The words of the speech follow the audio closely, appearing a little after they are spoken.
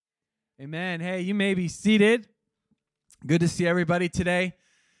Amen. Hey, you may be seated. Good to see everybody today.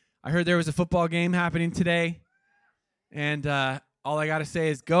 I heard there was a football game happening today, and all I got to say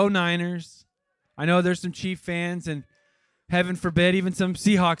is go Niners. I know there's some Chief fans, and heaven forbid, even some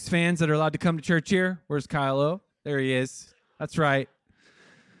Seahawks fans that are allowed to come to church here. Where's Kyle O? There he is. That's right.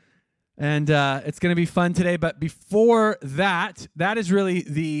 And it's going to be fun today. But before that is really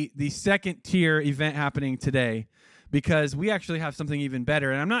the second tier event happening today, because we actually have something even better.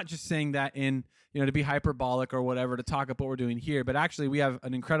 And I'm not just saying that in, to be hyperbolic or whatever, to talk up what we're doing here, but actually we have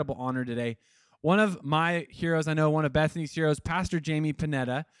an incredible honor today. One of my heroes, I know one of Bethany's heroes, Pastor Jamie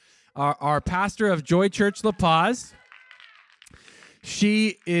Panetta, our pastor of Joy Church La Paz.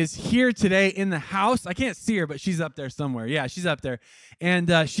 She is here today in the house. I can't see her, but she's up there somewhere. Yeah, she's up there.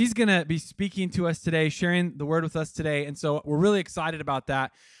 And she's going to be speaking to us today, sharing the word with us today. And so we're really excited about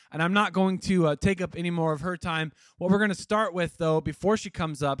that. And I'm not going to take up any more of her time. What we're going to start with, though, before she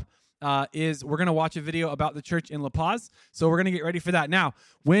comes up, is we're going to watch a video about the church in La Paz. So we're going to get ready for that. Now,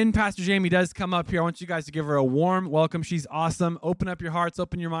 when Pastor Jamie does come up here, I want you guys to give her a warm welcome. She's awesome. Open up your hearts,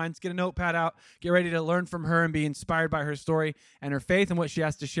 open your minds, get a notepad out, get ready to learn from her and be inspired by her story and her faith and what she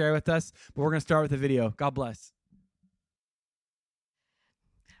has to share with us. But we're going to start with the video. God bless.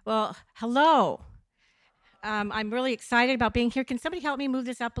 Well, hello. I'm really excited about being here. Can somebody help me move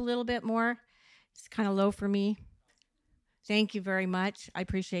this up a little bit more? It's kind of low for me. Thank you very much. I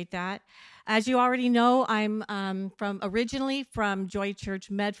appreciate that. As you already know, I'm originally from Joy Church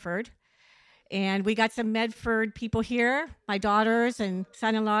Medford, and we got some Medford people here, my daughters and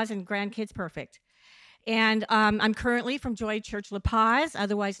son-in-laws and grandkids, perfect. And I'm currently from Joy Church La Paz,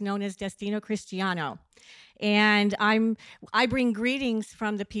 otherwise known as Destino Cristiano. And I bring greetings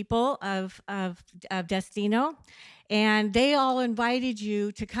from the people of Destino, and they all invited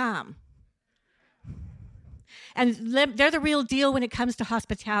you to come. And they're the real deal when it comes to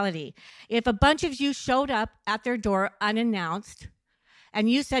hospitality. If a bunch of you showed up at their door unannounced, and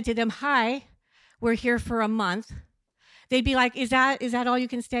you said to them, "Hi, we're here for a month," they'd be like, "Is that all you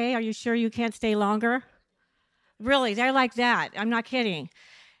can stay? Are you sure you can't stay longer?" Really, they're like that. I'm not kidding.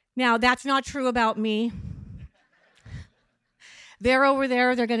 Now, that's not true about me. They're over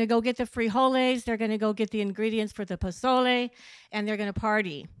there. They're going to go get the frijoles. They're going to go get the ingredients for the pozole, and they're going to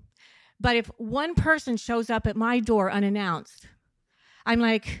party. But if one person shows up at my door unannounced, I'm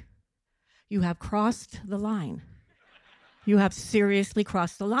like, you have crossed the line. You have seriously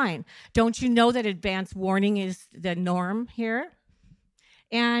crossed the line. Don't you know that advance warning is the norm here?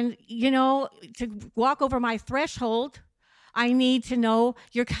 And, to walk over my threshold, I need to know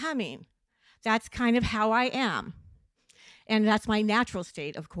you're coming. That's kind of how I am. And that's my natural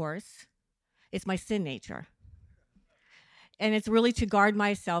state, of course. It's my sin nature. And it's really to guard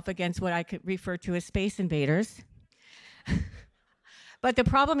myself against what I could refer to as space invaders. But the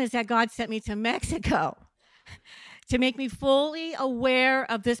problem is that God sent me to Mexico to make me fully aware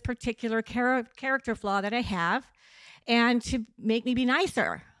of this particular character flaw that I have and to make me be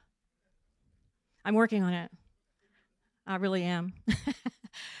nicer. I'm working on it. I really am.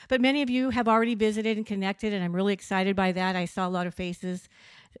 But many of you have already visited and connected, and I'm really excited by that. I saw a lot of faces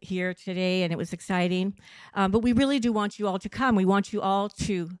here today, and it was exciting. But we really do want you all to come. We want you all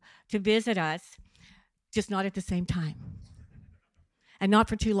to visit us, just not at the same time. And not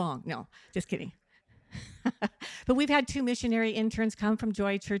for too long. No, just kidding. But we've had 2 missionary interns come from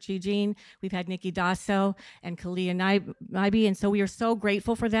Joy Church Eugene. We've had Nikki Dasso and Kalia Naibi, and so we are so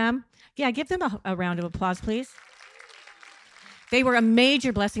grateful for them. Yeah, give them a round of applause, please. They were a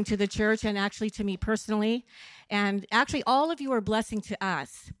major blessing to the church and actually to me personally. And actually, all of you are a blessing to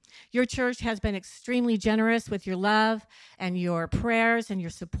us. Your church has been extremely generous with your love and your prayers and your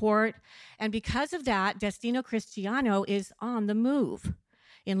support. And because of that, Destino Cristiano is on the move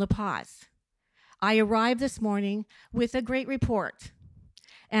in La Paz. I arrived this morning with a great report.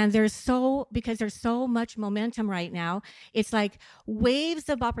 And because there's so much momentum right now, it's like waves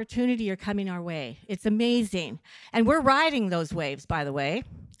of opportunity are coming our way. It's amazing. And we're riding those waves, by the way.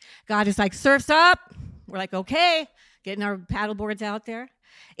 God is like, surf's up. We're like, okay, getting our paddle boards out there.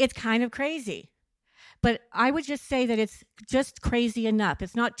 It's kind of crazy. But I would just say that it's just crazy enough.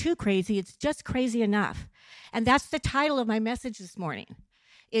 It's not too crazy. It's just crazy enough. And that's the title of my message this morning.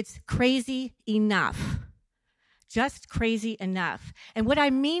 It's crazy enough. Just crazy enough. And what I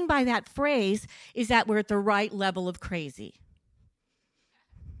mean by that phrase is that we're at the right level of crazy.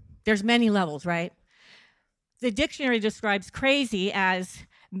 There's many levels, right? The dictionary describes crazy as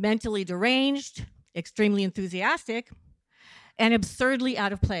mentally deranged, extremely enthusiastic, and absurdly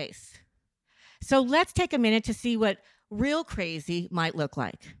out of place. So let's take a minute to see what real crazy might look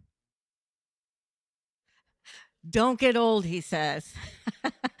like. Don't get old, he says.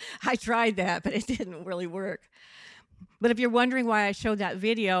 I tried that, but it didn't really work. But if you're wondering why I showed that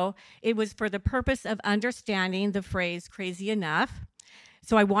video, it was for the purpose of understanding the phrase crazy enough.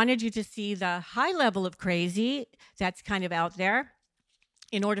 So I wanted you to see the high level of crazy that's kind of out there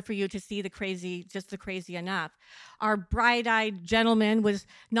in order for you to see the crazy, just the crazy enough. Our bright-eyed gentleman was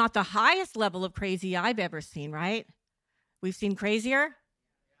not the highest level of crazy I've ever seen, right? We've seen crazier.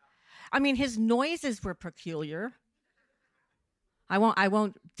 I mean, his noises were peculiar. I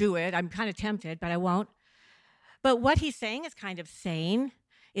won't do it. I'm kind of tempted, but I won't. But what he's saying is kind of sane.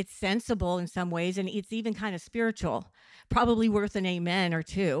 It's sensible in some ways, and it's even kind of spiritual. Probably worth an amen or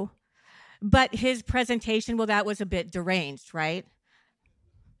two. But his presentation, well, that was a bit deranged, right?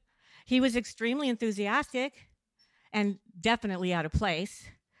 He was extremely enthusiastic and definitely out of place,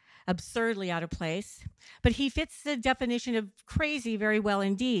 absurdly out of place. But he fits the definition of crazy very well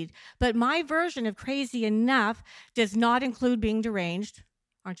indeed. But my version of crazy enough does not include being deranged.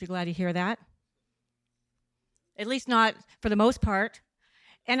 Aren't you glad to hear that? At least not for the most part.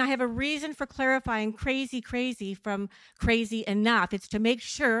 And I have a reason for clarifying crazy from crazy enough. It's to make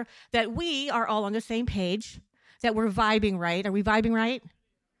sure that we are all on the same page, that we're vibing right. Are we vibing right?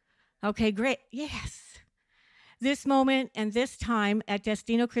 Okay, great. Yes. This moment and this time at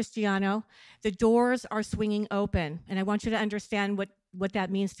Destino Cristiano, the doors are swinging open. And I want you to understand what that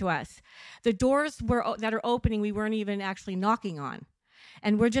means to us. The doors that are opening, we weren't even actually knocking on.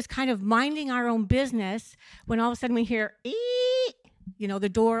 And we're just kind of minding our own business when all of a sudden we hear, eee, the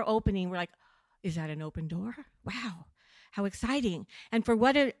door opening. We're like, is that an open door? Wow, how exciting. And for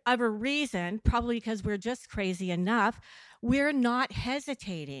whatever reason, probably because we're just crazy enough, we're not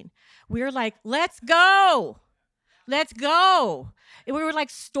hesitating. We're like, let's go. Let's go. And we were like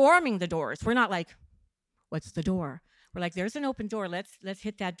storming the doors. We're not like, what's the door? We're like, there's an open door. Let's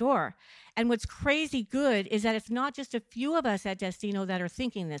hit that door. And what's crazy good is that it's not just a few of us at Destino that are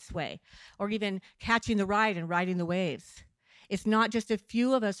thinking this way or even catching the ride and riding the waves. It's not just a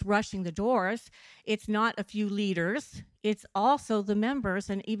few of us rushing the doors. It's not a few leaders. It's also the members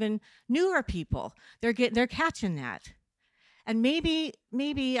and even newer people. They're catching that. And maybe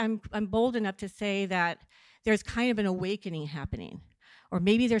I'm bold enough to say that there's kind of an awakening happening, or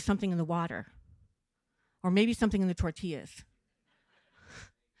maybe there's something in the water. Or maybe something in the tortillas.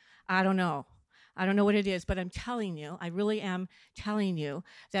 I don't know. I don't know what it is, but I'm telling you, I really am telling you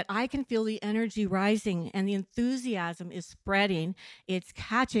that I can feel the energy rising and the enthusiasm is spreading. It's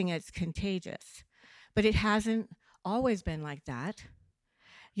catching, it's contagious. But it hasn't always been like that.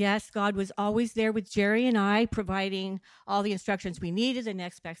 Yes, God was always there with Jerry and I, providing all the instructions we needed, the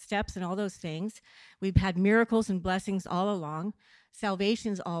next best steps and all those things. We've had miracles and blessings all along,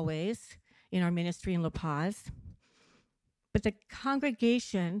 salvations always in our ministry in La Paz. But the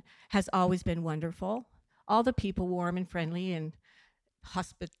congregation has always been wonderful. All the people warm and friendly and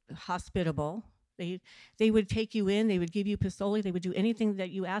hospitable. They would take you in, they would give you pozole, they would do anything that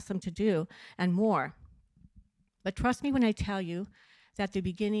you asked them to do and more. But trust me when I tell you that the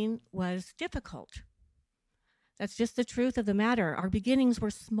beginning was difficult. That's just the truth of the matter. Our beginnings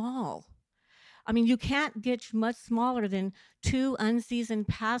were small. I mean, you can't get much smaller than two unseasoned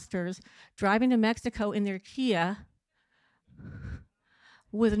pastors driving to Mexico in their Kia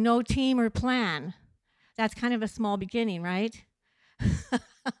with no team or plan. That's kind of a small beginning, right?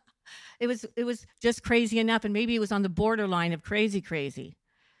 It was just crazy enough, and maybe it was on the borderline of crazy.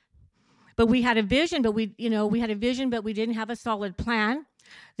 But we had a vision, but we didn't have a solid plan.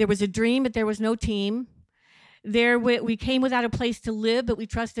 There was a dream, but there was no team. We came without a place to live, but we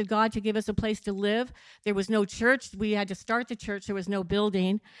trusted God to give us a place to live. There was no church. We had to start the church. There was no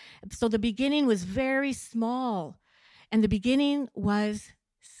building. So the beginning was very small. And the beginning was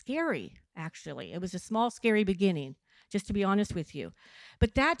scary, actually. It was a small, scary beginning, just to be honest with you.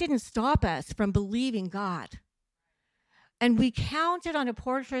 But that didn't stop us from believing God. And we counted on a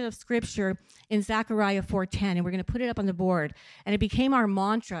portion of scripture in Zechariah 4:10, and we're going to put it up on the board. And it became our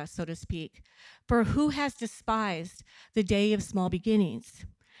mantra, so to speak. For who has despised the day of small beginnings?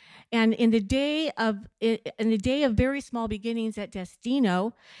 And in the day of very small beginnings at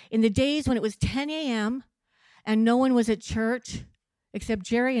Destino, in the days when it was 10 a.m. and no one was at church except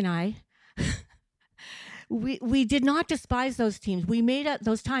Jerry and I, we did not despise those times. We made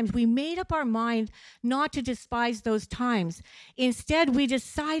up our mind not to despise those times. Instead, we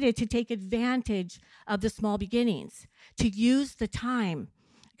decided to take advantage of the small beginnings, to use the time,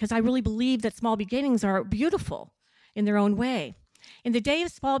 because I really believe that small beginnings are beautiful in their own way. In the day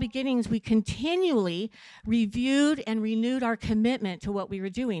of small beginnings, we continually reviewed and renewed our commitment to what we were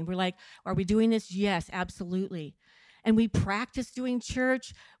doing. We're like, are we doing this? Yes, absolutely. And we practiced doing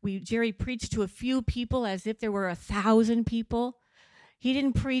church. Jerry preached to a few people as if there were 1,000 people. He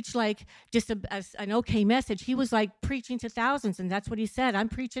didn't preach like just an okay message. He was like preaching to thousands, and that's what he said.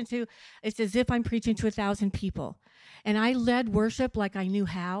 It's as if I'm preaching to 1,000 people. And I led worship like I knew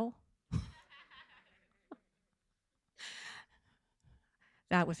how.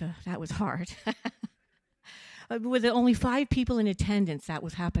 That was hard. With only 5 people in attendance, that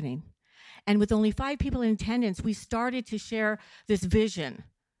was happening. And with only 5 people in attendance, we started to share this vision.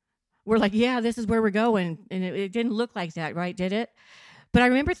 We're like, yeah, this is where we're going. And it didn't look like that, right? Did it? But I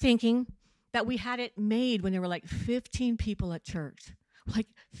remember thinking that we had it made when there were like 15 people at church. Like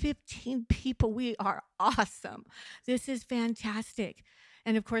 15 people, we are awesome. This is fantastic.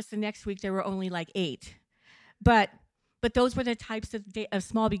 And of course, the next week there were only like 8. But those were the types of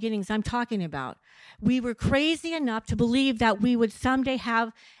small beginnings I'm talking about. We were crazy enough to believe that we would someday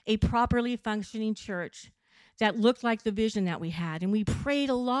have a properly functioning church that looked like the vision that we had. And we prayed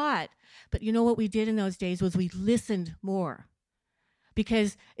a lot. But you know what we did in those days was we listened more.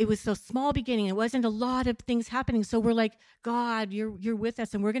 Because it was so small beginning. It wasn't a lot of things happening. So we're like, God, you're with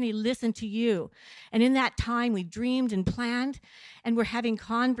us, and we're going to listen to you. And in that time, we dreamed and planned, and we're having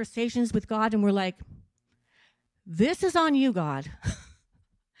conversations with God, and we're like, this is on you, God.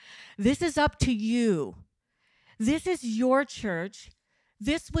 This is up to you. This is your church.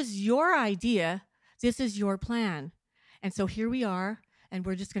 This was your idea. This is your plan. And so here we are, and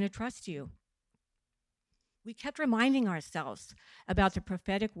we're just going to trust you. We kept reminding ourselves about the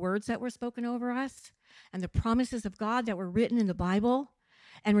prophetic words that were spoken over us and the promises of God that were written in the Bible.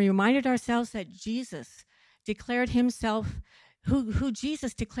 And we reminded ourselves that Jesus declared himself, who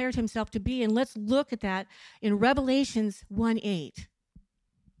Jesus declared himself to be. And let's look at that in Revelations 1:8.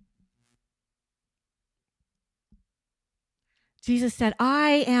 Jesus said,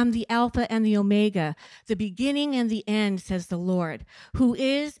 I am the Alpha and the Omega, the beginning and the end, says the Lord, who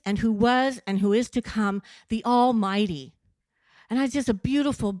is and who was and who is to come, the Almighty. And that's just a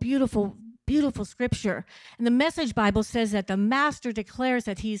beautiful, beautiful, beautiful scripture. And the Message Bible says that the Master declares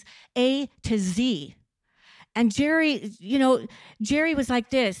that he's A to Z. And Jerry was like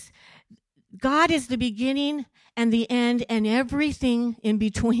this. God is the beginning and the end and everything in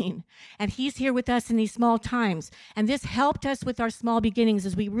between. And he's here with us in these small times. And this helped us with our small beginnings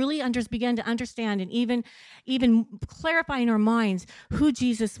as we really began to understand and even clarify in our minds who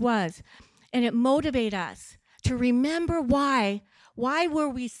Jesus was. And it motivated us to remember why were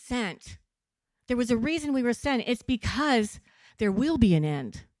we sent. There was a reason we were sent. It's because there will be an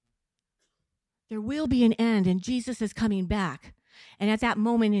end. There will be an end, and Jesus is coming back. And at that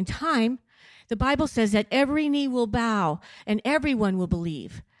moment in time, the Bible says that every knee will bow and everyone will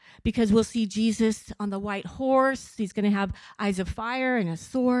believe, because we'll see Jesus on the white horse. He's going to have eyes of fire and a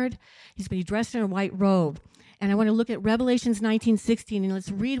sword. He's going to be dressed in a white robe. And I want to look at Revelations 19:16, and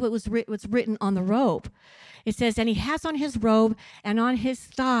let's read what's written on the robe. It says, and he has on his robe and on his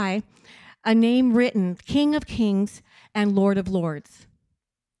thigh a name written, King of Kings and Lord of Lords.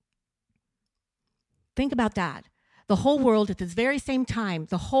 Think about that. The whole world at this very same time,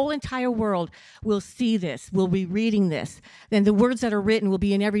 the whole entire world will see this, will be reading this. Then the words that are written will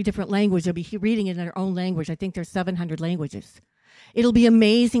be in every different language. They'll be reading it in their own language. I think there's 700 languages. It'll be an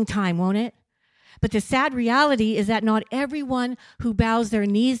amazing time, won't it? But the sad reality is that not everyone who bows their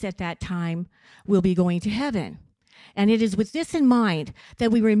knees at that time will be going to heaven. And it is with this in mind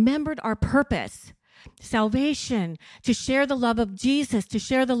that we remembered our purpose. Salvation, to share the love of Jesus, to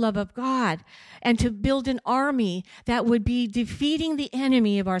share the love of God, and to build an army that would be defeating the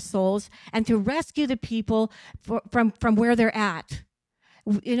enemy of our souls and to rescue the people from where they're at.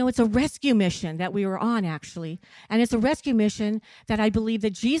 You know, it's a rescue mission that we were on, actually. And it's a rescue mission that I believe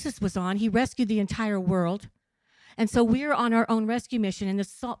that Jesus was on. He rescued the entire world. And so we're on our own rescue mission.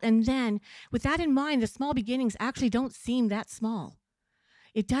 And then, with that in mind, the small beginnings actually don't seem that small.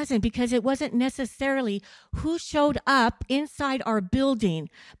 It doesn't, because it wasn't necessarily who showed up inside our building,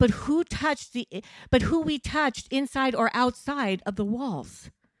 but who we touched inside or outside of the walls.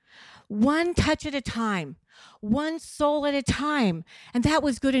 One touch at a time, one soul at a time. And that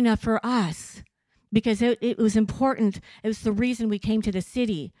was good enough for us because it was important. It was the reason we came to the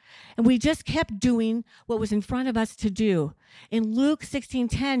city. And we just kept doing what was in front of us to do. In Luke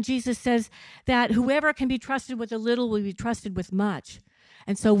 16:10, Jesus says that whoever can be trusted with a little will be trusted with much.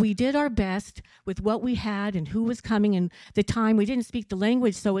 And so we did our best with what we had and who was coming and the time. We didn't speak the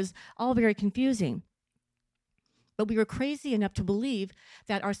language, so it was all very confusing. But we were crazy enough to believe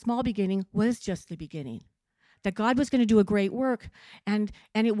that our small beginning was just the beginning, that God was going to do a great work, and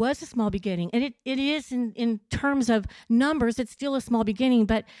it was a small beginning. And it is in terms of numbers, it's still a small beginning,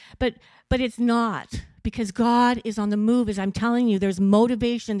 but it's not, because God is on the move. As I'm telling you, there's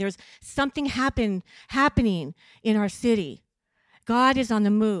motivation, there's something happening in our city. God is on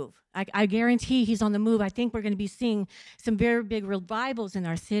the move. I guarantee he's on the move. I think we're going to be seeing some very big revivals in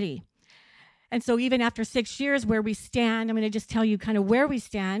our city. And so even after 6 years where we stand, I'm going to just tell you kind of where we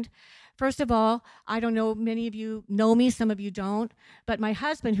stand. First of all, I don't know, many of you know me, some of you don't, but my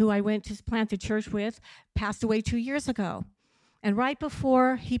husband, who I went to plant the church with, passed away 2 years ago. And right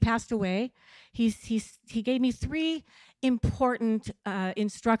before he passed away, he gave me 3 important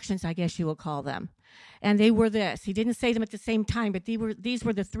instructions, I guess you will call them. And they were this. He didn't say them at the same time, but these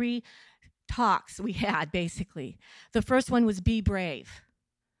were the 3 talks we had, basically. The first one was be brave.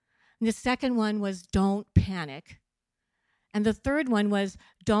 And the second one was don't panic. And the third one was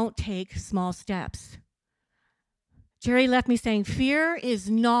don't take small steps. Jerry left me saying, fear is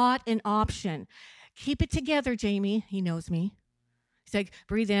not an option. Keep it together, Jamie. He knows me. He's like,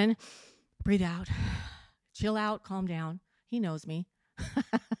 breathe in, breathe out, chill out, calm down. He knows me.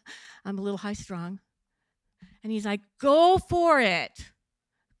 I'm a little high strung. And he's like, go for it.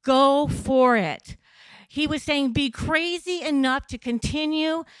 Go for it. He was saying, be crazy enough to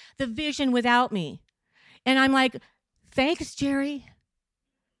continue the vision without me. And I'm like, thanks, Jerry.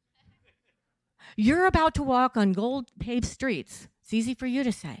 You're about to walk on gold-paved streets. It's easy for you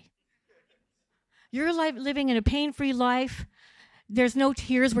to say. You're living in a pain-free life. There's no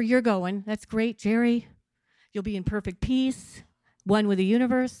tears where you're going. That's great, Jerry. You'll be in perfect peace, one with the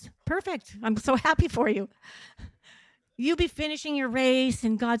universe. Perfect. I'm so happy for you. You'll be finishing your race,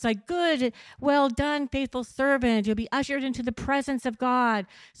 and God's like, good, well done, faithful servant. You'll be ushered into the presence of God,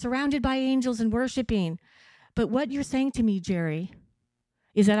 surrounded by angels and worshiping. But what you're saying to me, Jerry,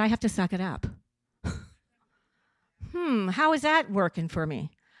 is that I have to suck it up. How is that working for me?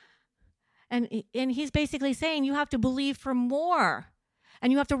 And he's basically saying you have to believe for more,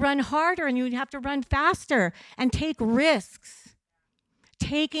 and you have to run harder, and you have to run faster and take risks.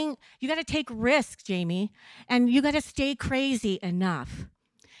 You got to take risks, Jamie, and you got to stay crazy enough.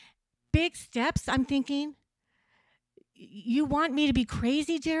 Big steps, I'm thinking. You want me to be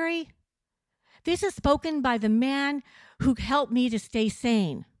crazy, Jerry? This is spoken by the man who helped me to stay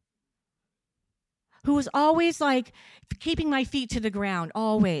sane, who was always like keeping my feet to the ground,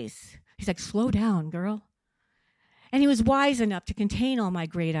 always. He's like, slow down, girl. And he was wise enough to contain all my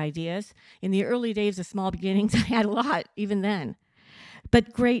great ideas. In the early days of small beginnings, I had a lot, even then.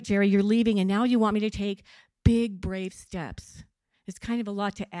 But great, Jerry, you're leaving, and now you want me to take big, brave steps. It's kind of a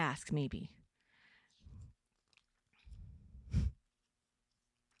lot to ask, maybe.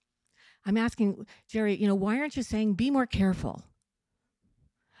 I'm asking, Jerry, why aren't you saying be more careful?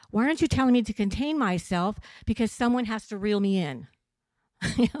 Why aren't you telling me to contain myself because someone has to reel me in?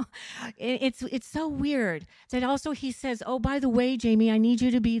 It's so weird that also he says, oh, by the way, Jamie, I need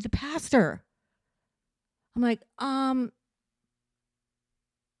you to be the pastor. I'm like,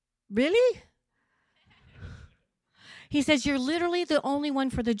 really? He says, you're literally the only one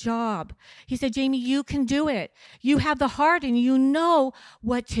for the job. He said, Jamie, you can do it. You have the heart and you know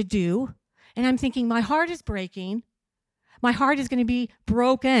what to do. And I'm thinking, my heart is breaking. My heart is going to be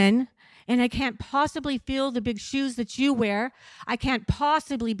broken. And I can't possibly feel the big shoes that you wear. I can't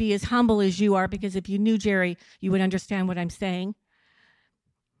possibly be as humble as you are, because if you knew Jerry, you would understand what I'm saying.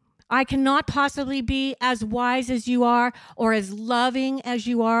 I cannot possibly be as wise as you are or as loving as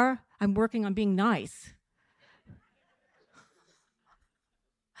you are. I'm working on being nice.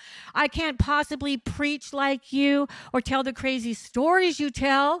 I can't possibly preach like you or tell the crazy stories you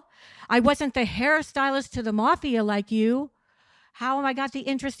tell. I wasn't the hairstylist to the mafia like you. How am I got the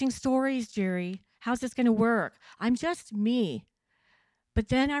interesting stories, Jerry? How's this going to work? I'm just me. But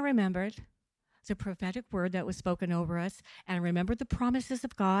then I remembered the prophetic word that was spoken over us, and I remembered the promises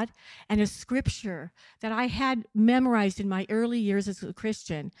of God and a scripture that I had memorized in my early years as a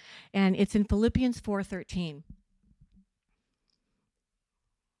Christian, and it's in Philippians 4:13.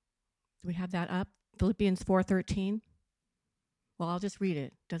 Do we have that up? Philippians 4:13. Well, I'll just read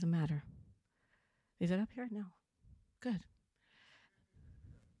it. Doesn't matter. Is it up here? No. Good.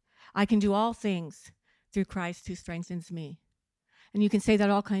 I can do all things through Christ who strengthens me. And you can say that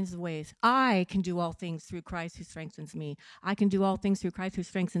all kinds of ways. I can do all things through Christ who strengthens me. I can do all things through Christ who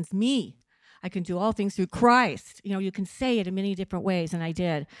strengthens me. I can do all things through Christ. You can say it in many different ways, and I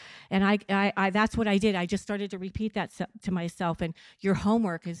did. And I that's what I did. I just started to repeat that to myself. And your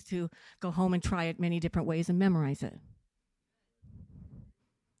homework is to go home and try it many different ways and memorize it.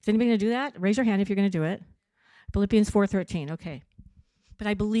 Is anybody going to do that? Raise your hand if you're going to do it. Philippians 4:13. Okay. But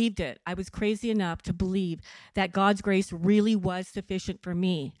I believed it. I was crazy enough to believe that God's grace really was sufficient for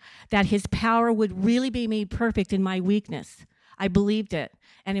me, that his power would really be made perfect in my weakness. I believed it,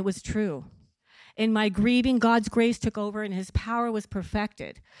 and it was true. In my grieving, God's grace took over, and his power was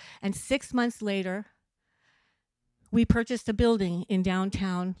perfected. And 6 months later, we purchased a building in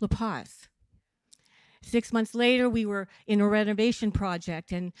downtown La Paz. 6 months later, we were in a renovation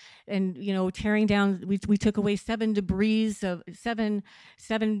project and tearing down. We took away seven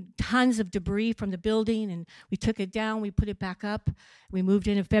tons of debris from the building, and we took it down. We put it back up. We moved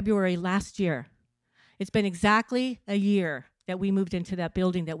in February last year. It's been exactly a year that we moved into that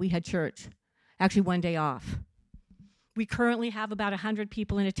building that we had church. Actually, one day off. We currently have about 100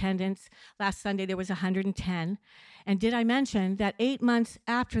 people in attendance. Last Sunday, there was 110. And did I mention that 8 months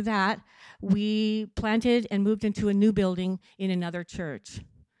after that, we planted and moved into a new building in another church.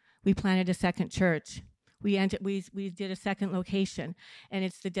 We planted a second church. We did a second location, and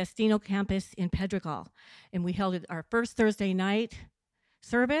it's the Destino campus in Pedregal. And we held our first Thursday night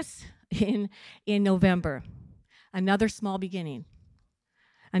service in November. Another small beginning.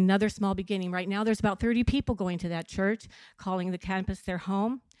 Another small beginning. Right now, there's about 30 people going to that church, calling the campus their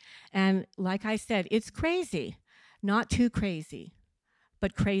home. And like I said, it's crazy. Not too crazy,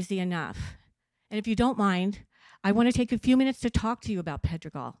 but crazy enough. And if you don't mind, I want to take a few minutes to talk to you about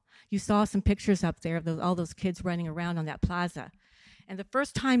Pedregal. You saw some pictures up there of all those kids running around on that plaza. And the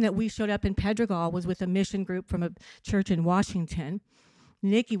first time that we showed up in Pedregal was with a mission group from a church in Washington.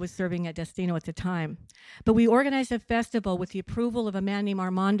 Nikki was serving at Destino at the time. But we organized a festival with the approval of a man named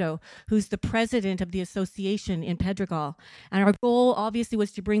Armando, who's the president of the association in Pedregal. And our goal, obviously,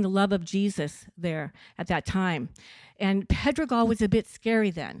 was to bring the love of Jesus there at that time. And Pedregal was a bit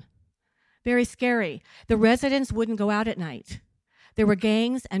scary then. Very scary. The residents wouldn't go out at night. There were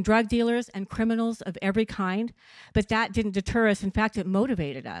gangs and drug dealers and criminals of every kind, but that didn't deter us. In fact, it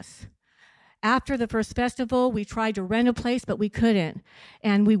motivated us. After the first festival, we tried to rent a place, but we couldn't.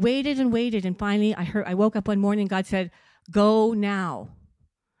 And we waited, and finally I woke up one morning, God said, "Go now.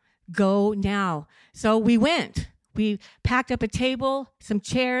 Go now." So we went. We packed up a table, some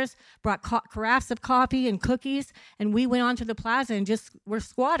chairs, brought carafes of coffee and cookies, and we went onto the plaza and we're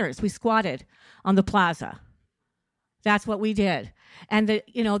squatters. We squatted on the plaza. That's what we did. And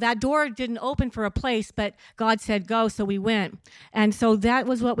that door didn't open for a place, but God said go, so we went. And so that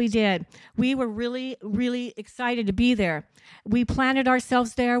was what we did. We were really, really excited to be there. We planted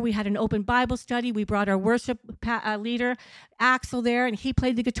ourselves there. We had an open Bible study. We brought our worship leader, Axel, there, and he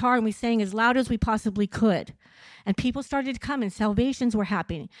played the guitar, and we sang as loud as we possibly could. And people started to come, and salvations were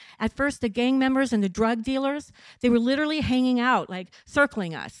happening. At first, the gang members and the drug dealers, they were literally hanging out, like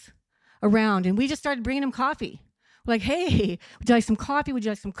circling us around, and we just started bringing them coffee. We're like, "Hey, would you like some coffee? Would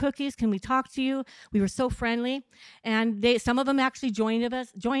you like some cookies? Can we talk to you?" We were so friendly. And some of them actually joined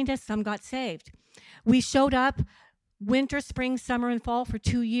us. Some got saved. We showed up winter, spring, summer, and fall for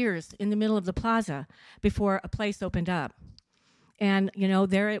 2 years in the middle of the plaza before a place opened up. And,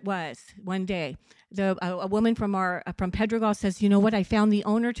 there it was one day. A woman from Pedregal says, "You know what? I found the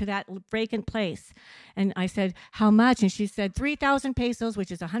owner to that vacant place." And I said, "How much?" And she said, 3,000 pesos, which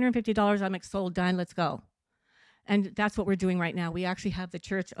is $150. I'm like, "Sold, done, let's go." And that's what we're doing right now. We actually have the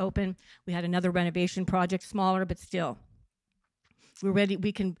church open. We had another renovation project, smaller, but still. We're ready.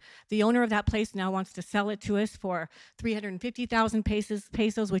 The owner of that place now wants to sell it to us for 350,000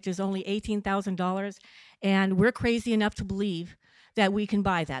 pesos, which is only $18,000. And we're crazy enough to believe that we can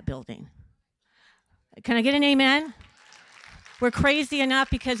buy that building. Can I get an amen? We're crazy enough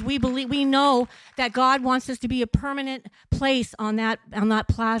because we know that God wants us to be a permanent place on that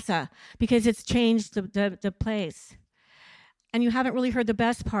plaza because it's changed the place. And you haven't really heard the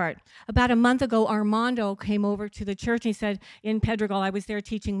best part. About a month ago, Armando came over to the church. And he said, in Pedregal, I was there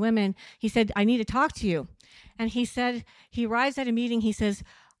teaching women. He said, "I need to talk to you." And he said, he arrives at a meeting. He says,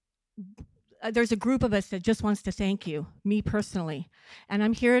 "There's a group of us that just wants to thank you, me personally. And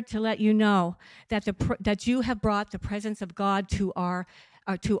I'm here to let you know that you have brought the presence of God to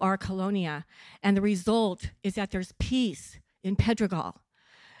our colonia. And the result is that there's peace in Pedregal.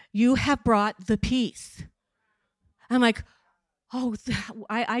 You have brought the peace." I'm like, oh,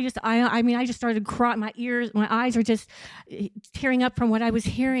 I just started crying. My eyes are just tearing up from what I was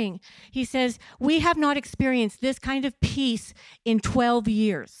hearing. He says, "We have not experienced this kind of peace in 12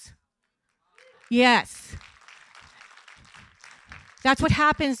 years. Yes. That's what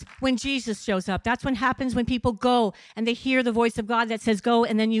happens when Jesus shows up. That's what happens when people go and they hear the voice of God that says go,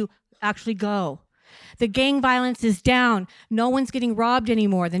 and then you actually go. The gang violence is down. No one's getting robbed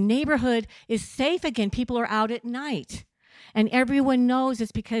anymore. The neighborhood is safe again. People are out at night. And everyone knows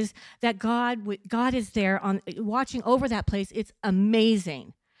it's because that God is there watching over that place. It's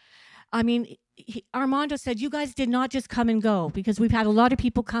amazing. I mean, Armando said, "You guys did not just come and go," because we've had a lot of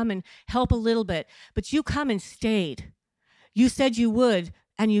people come and help a little bit, but you come and stayed. You said you would,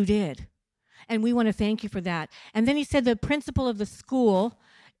 and you did. And we want to thank you for that. And then he said the principal of the school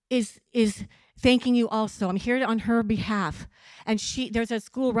is thanking you also. I'm here on her behalf. And there's a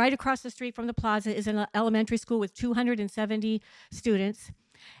school right across the street from the plaza, is an elementary school with 270 students.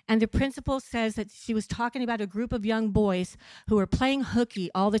 And the principal says that she was talking about a group of young boys who were playing hooky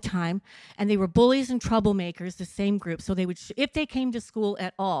all the time, and they were bullies and troublemakers, the same group. So they would, if they came to school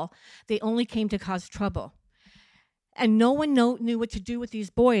at all, they only came to cause trouble. And no one knew what to do with these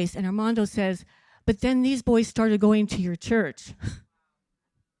boys. And Armando says, but then these boys started going to your church.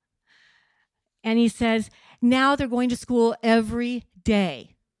 And he says, now they're going to school every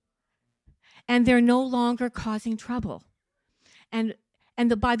day. And they're no longer causing trouble. And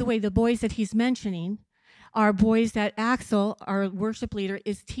by the way, the boys that he's mentioning are boys that Axel, our worship leader,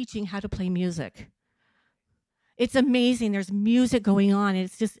 is teaching how to play music. It's amazing. There's music going on, and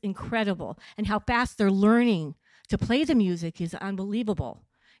it's just incredible. And how fast they're learning to play the music is unbelievable.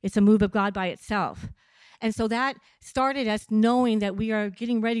 It's a move of God by itself. And so that started us knowing that we are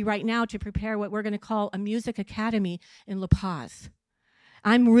getting ready right now to prepare what we're going to call a music academy in La Paz.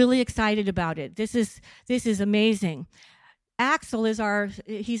 I'm really excited about it. This is amazing. Axel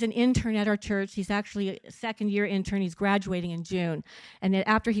he's an intern at our church. He's actually a second-year intern. He's graduating in June. And then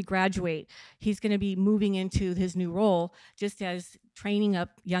after he graduates, he's going to be moving into his new role, just as training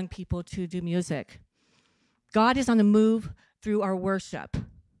up young people to do music. God is on the move through our worship.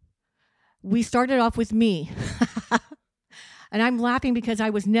 We started off with me. And I'm laughing because I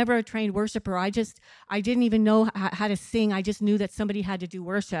was never a trained worshiper. I didn't even know how to sing. I just knew that somebody had to do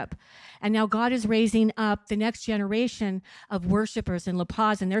worship. And now God is raising up the next generation of worshipers in La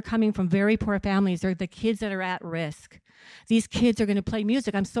Paz, and they're coming from very poor families. They're the kids that are at risk. These kids are going to play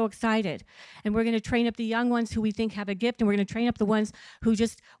music. I'm so excited. And we're going to train up the young ones who we think have a gift, and we're going to train up the ones who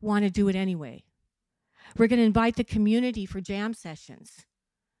just want to do it anyway. We're going to invite the community for jam sessions.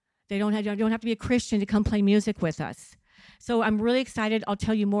 They don't have to be a Christian to come play music with us. So I'm really excited. I'll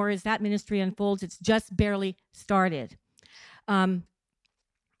tell you more as that ministry unfolds. It's just barely started. But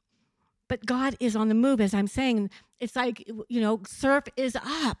God is on the move, as I'm saying. It's like, surf is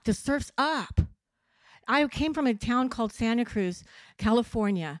up. The surf's up. I came from a town called Santa Cruz,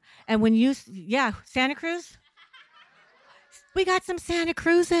 California. And Santa Cruz? We got some Santa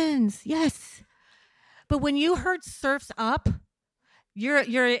Cruzans, yes. But when you heard surf's up, you're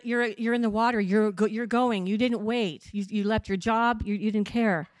in the water. You're going. You didn't wait. You left your job. You didn't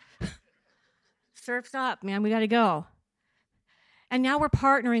care. Surf's up, man. We got to go. And now we're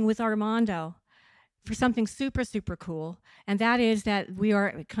partnering with Armando for something super, super cool. And that is that we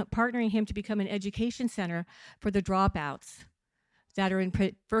are partnering him to become an education center for the dropouts that are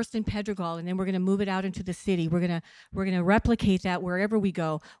first in Pedregal, and then we're going to move it out into the city. We're going to replicate that wherever we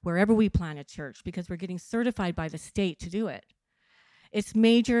go, wherever we plant a church, because we're getting certified by the state to do it. It's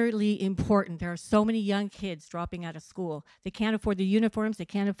majorly important. There are so many young kids dropping out of school. They can't afford the uniforms. They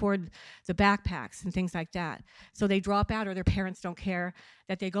can't afford the backpacks and things like that. So they drop out, or their parents don't care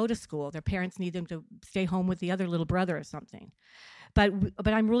that they go to school. Their parents need them to stay home with the other little brother or something. But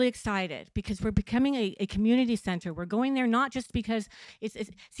I'm really excited because we're becoming a community center. We're going there not just because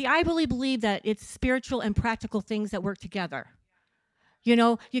I really believe that it's spiritual and practical things that work together.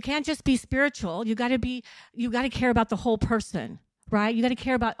 You can't just be spiritual. You got to care about the whole person. Right? You got to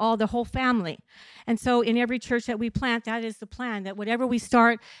care about the whole family. And so in every church that we plant, that is the plan, that whatever we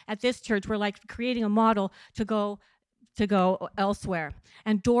start at this church, we're like creating a model to go elsewhere.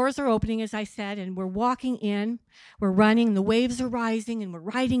 And doors are opening, as I said, and we're walking in, we're running, the waves are rising, and we're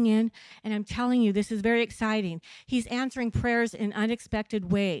riding in. And I'm telling you, this is very exciting. He's answering prayers in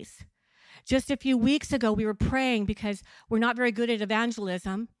unexpected ways. Just a few weeks ago, we were praying because we're not very good at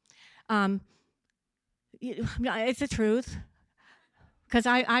evangelism. It's the truth. Because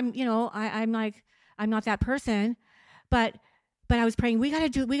I'm not that person, but I was praying, we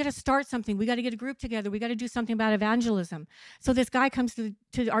got to start something. We got to get a group together. We got to do something about evangelism. So this guy comes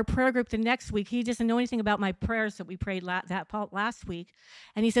to our prayer group the next week. He doesn't know anything about my prayers that we prayed last week.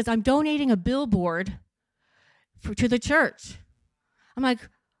 And he says, I'm donating a billboard to the church. I'm like,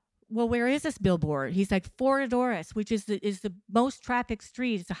 well, where is this billboard? He's like, Floridores, which is the most trafficked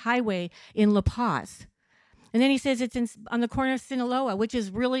street. It's a highway in La Paz. And then he says it's on the corner of Sinaloa, which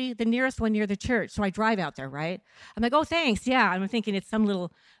is really the nearest one near the church. So I drive out there, right? I'm like, oh, thanks. Yeah, I'm thinking it's some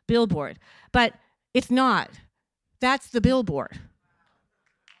little billboard. But it's not. That's the billboard.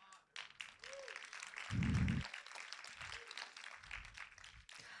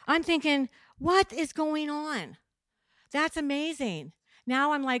 I'm thinking, what is going on? That's amazing.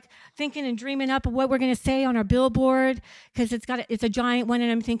 Now I'm like thinking and dreaming up of what we're going to say on our billboard because it's a giant one,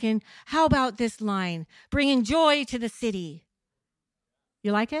 and I'm thinking, how about this line? Bringing joy to the city.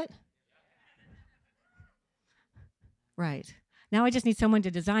 You like it? Right. Now I just need someone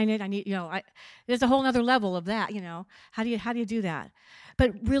to design it. I need, there's a whole other level of that, How do you do that?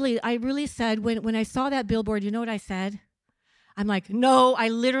 But really, I really said, when I saw that billboard, you know what I said? I'm like, no,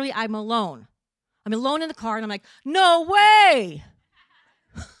 I'm alone. I'm alone in the car, and I'm like, no way.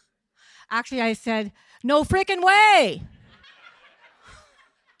 Actually, I said, no freaking way.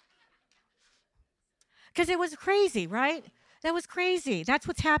 Because it was crazy, right? That was crazy. That's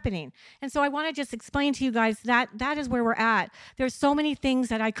what's happening. And so I want to just explain to you guys that is where we're at. There's so many things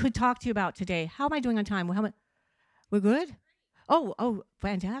that I could talk to you about today. How am I doing on time? We're good? Oh,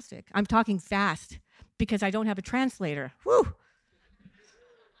 fantastic. I'm talking fast because I don't have a translator. Woo!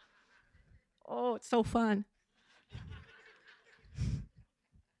 Oh, it's so fun.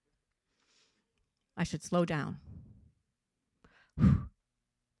 I should slow down.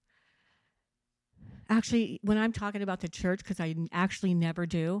 Actually, when I'm talking about the church, because I actually never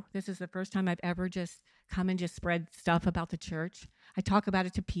do, this is the first time I've ever just come and just spread stuff about the church. I talk about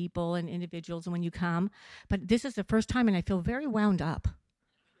it to people and individuals when you come, but this is the first time, and I feel very wound up.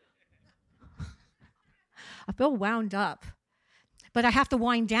 I feel wound up, but I have to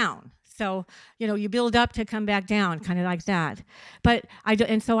wind down. So, you build up to come back down, kind of like that. But I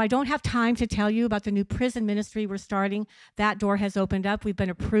don't have time to tell you about the new prison ministry we're starting. That door has opened up. We've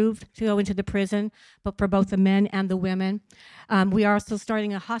been approved to go into the prison, but for both the men and the women. We are also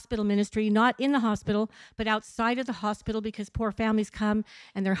starting a hospital ministry, not in the hospital, but outside of the hospital, because poor families come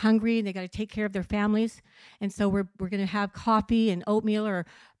and they're hungry and they got to take care of their families. And so we're going to have coffee and oatmeal or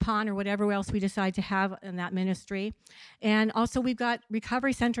pan or whatever else we decide to have in that ministry. And also we've got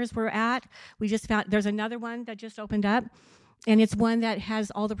recovery centers we're at. We just found there's another one that just opened up, and it's one that has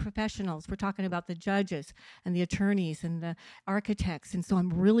all the professionals. We're talking about the judges and the attorneys and the architects, and so I'm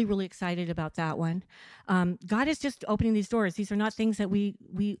really, really excited about that one. God is just opening these doors. These are not things that we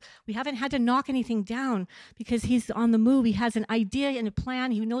haven't had to knock anything down, because he's on the move. He has an idea and a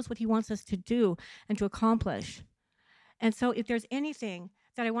plan. He knows what he wants us to do and to accomplish. And so if there's anything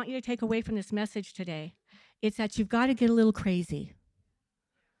that I want you to take away from this message today, it's that you've got to get a little crazy.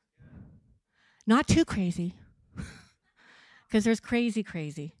 Not too crazy, because there's crazy,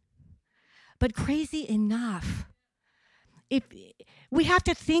 but crazy enough. If we have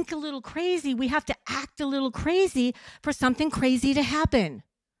to think a little crazy, we have to act a little crazy for something crazy to happen,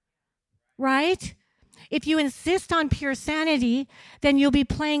 right? If you insist on pure sanity, then you'll be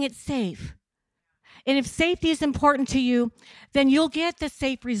playing it safe. And if safety is important to you, then you'll get the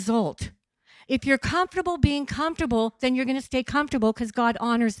safe result. If you're comfortable being comfortable, then you're going to stay comfortable, because God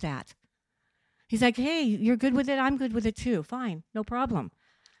honors that. He's like, hey, you're good with it, I'm good with it too. Fine, no problem.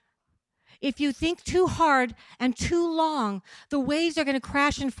 If you think too hard and too long, the waves are going to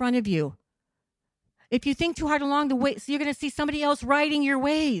crash in front of you. If you think too hard along the way, so you're going to see somebody else riding your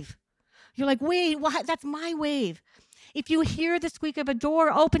wave. You're like, wait, what? That's my wave. If you hear the squeak of a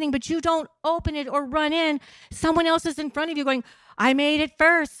door opening, but you don't open it or run in, someone else is in front of you going, I made it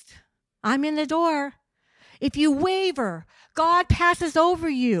first. I'm in the door. If you waver, God passes over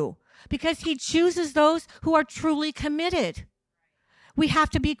you, because he chooses those who are truly committed. We have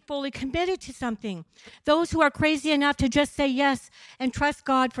to be fully committed to something. Those who are crazy enough to just say yes and trust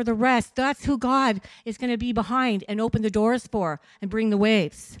God for the rest, that's who God is going to be behind and open the doors for and bring the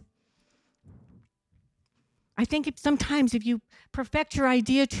waves. I think sometimes if you perfect your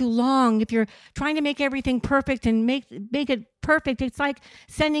idea too long, if you're trying to make everything perfect and make it perfect, it's like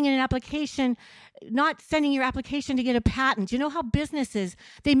sending in an application, not sending your application to get a patent. You know how businesses,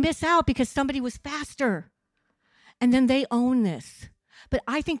 they miss out because somebody was faster, and then they own this. But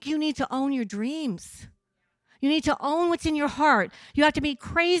I think you need to own your dreams. You need to own what's in your heart. You have to be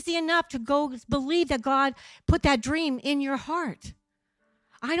crazy enough to go believe that God put that dream in your heart.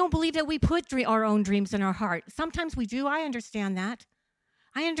 I don't believe that we put our own dreams in our heart. Sometimes we do. I understand that.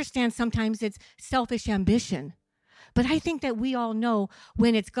 I understand sometimes it's selfish ambition. But I think that we all know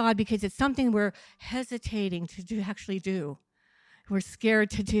when it's God, because it's something we're hesitating to actually do. We're scared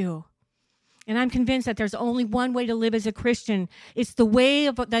to do. And I'm convinced that there's only one way to live as a Christian. It's the way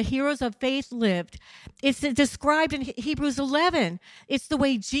of the heroes of faith lived. It's described in Hebrews 11. It's the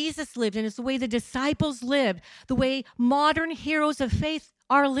way Jesus lived, and it's the way the disciples lived, the way modern heroes of faith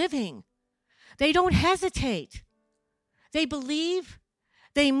are living. They don't hesitate. They believe,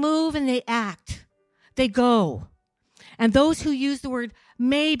 they move, and they act. They go. And those who use the word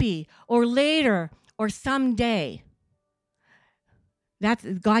maybe or later or someday,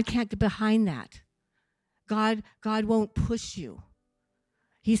 God can't get behind that. God won't push you.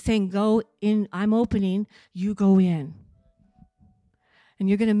 He's saying, go in, I'm opening, you go in. And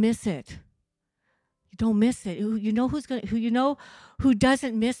you're going to miss it. You don't miss it. You know who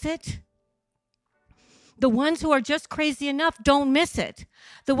doesn't miss it? The ones who are just crazy enough don't miss it.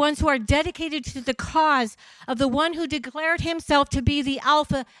 The ones who are dedicated to the cause of the one who declared himself to be the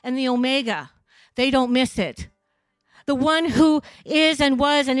Alpha and the Omega, they don't miss it. The one who is and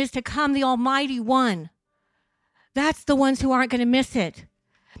was and is to come, the Almighty One. That's the ones who aren't going to miss it.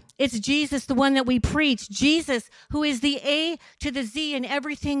 It's Jesus, the one that we preach. Jesus, who is the A to the Z and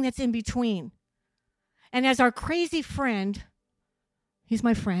everything that's in between. And as our crazy friend, he's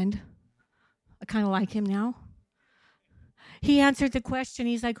my friend. I kind of like him now. He answered the question.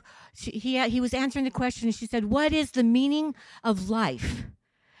 He's like, he was answering the question, and she said, what is the meaning of life?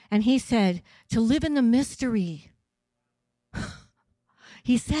 And he said, to live in the mystery.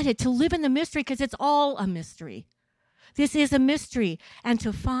 He said it, to live in the mystery, because it's all a mystery. This is a mystery, and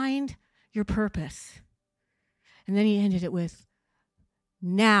to find your purpose. And then he ended it with,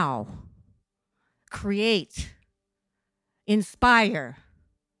 now, create, inspire.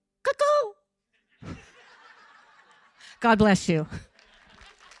 Cuckoo! God bless you.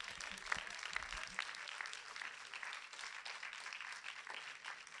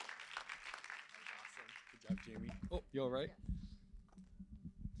 Good job, Jamie. Oh, you all right?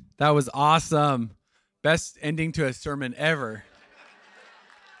 That was awesome. Best ending to a sermon ever.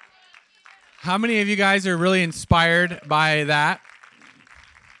 How many of you guys are really inspired by that?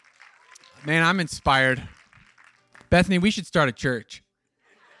 Man, I'm inspired. Bethany, we should start a church.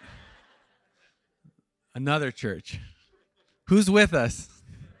 Another church. Who's with us?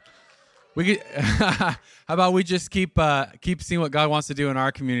 We could, how about we just keep seeing what God wants to do in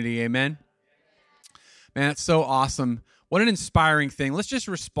our community? Amen. Man, it's so awesome. What an inspiring thing. Let's just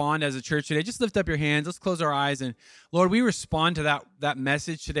respond as a church today. Just lift up your hands. Let's close our eyes. And Lord, we respond to that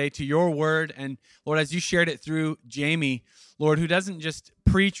message today, to your word. And Lord, as you shared it through Jamie, Lord, who doesn't just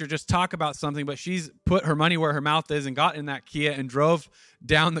preach or just talk about something, but she's put her money where her mouth is and got in that Kia and drove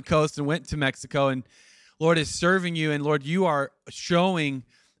down the coast and went to Mexico. And Lord, is serving you. And Lord, you are showing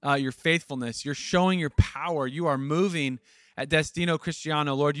your faithfulness. You're showing your power. You are moving at Destino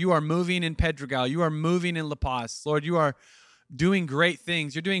Cristiano. Lord, you are moving in Pedregal. You are moving in La Paz. Lord, you are doing great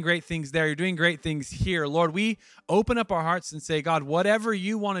things. You're doing great things there. You're doing great things here. Lord, we open up our hearts and say, God, whatever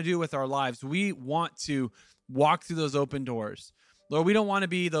you want to do with our lives, we want to walk through those open doors. Lord, we don't want to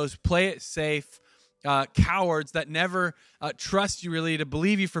be those play it safe cowards that never trust you really to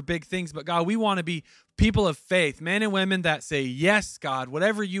believe you for big things. But God, we want to be people of faith, men and women that say, yes, God,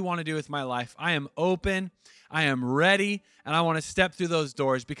 whatever you want to do with my life, I am open, I am ready, and I want to step through those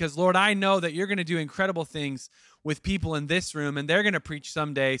doors because, Lord, I know that you're going to do incredible things with people in this room, and they're going to preach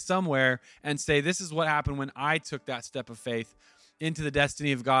someday, somewhere, and say, this is what happened when I took that step of faith into the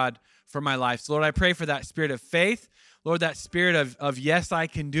destiny of God for my life. So, Lord, I pray for that spirit of faith, Lord, that spirit of yes, I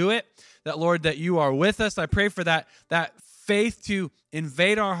can do it, that, Lord, that you are with us. I pray for that faith to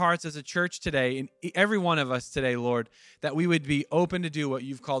invade our hearts as a church today, and every one of us today, Lord, that we would be open to do what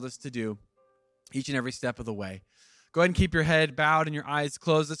you've called us to do each and every step of the way. Go ahead and keep your head bowed and your eyes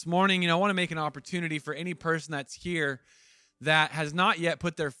closed. This morning, I want to make an opportunity for any person that's here that has not yet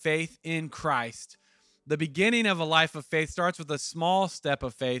put their faith in Christ. The beginning of a life of faith starts with a small step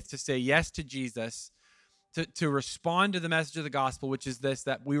of faith to say yes to Jesus, to respond to the message of the gospel, which is this,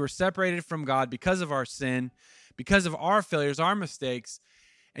 that we were separated from God because of our sin, because of our failures, our mistakes,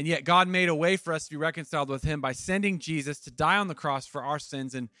 and yet God made a way for us to be reconciled with him by sending Jesus to die on the cross for our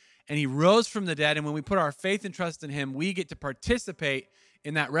sins, and he rose from the dead, and when we put our faith and trust in him, we get to participate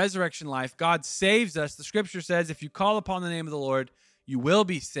in that resurrection life. God saves us. The scripture says, if you call upon the name of the Lord, you will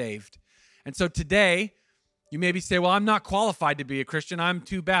be saved. And so today, you maybe say, well, I'm not qualified to be a Christian. I'm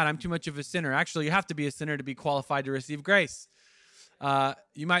too bad. I'm too much of a sinner. Actually, you have to be a sinner to be qualified to receive grace.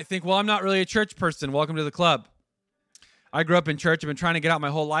 You might think, well, I'm not really a church person. Welcome to the club. I grew up in church. I've been trying to get out my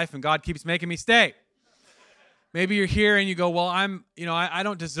whole life, and God keeps making me stay. Maybe you're here and you go, well, I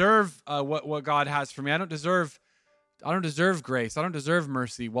don't deserve what God has for me. I don't deserve grace. I don't deserve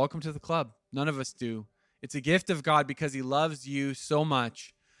mercy. Welcome to the club. None of us do. It's a gift of God because he loves you so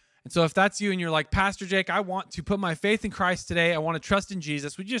much. And so if that's you and you're like, Pastor Jake, I want to put my faith in Christ today. I want to trust in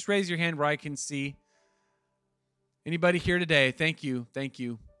Jesus. Would you just raise your hand where I can see? Anybody here today? Thank you. Thank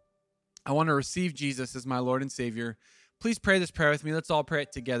you. I want to receive Jesus as my Lord and Savior. Please pray this prayer with me. Let's all pray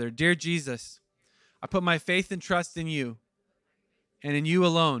it together. Dear Jesus, I put my faith and trust in you and in you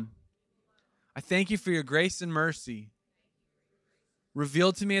alone. I thank you for your grace and mercy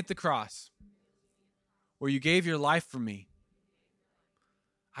revealed to me at the cross where you gave your life for me.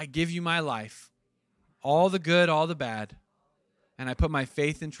 I give you my life, all the good, all the bad, and I put my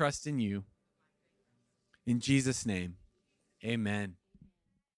faith and trust in you. In Jesus' name, amen.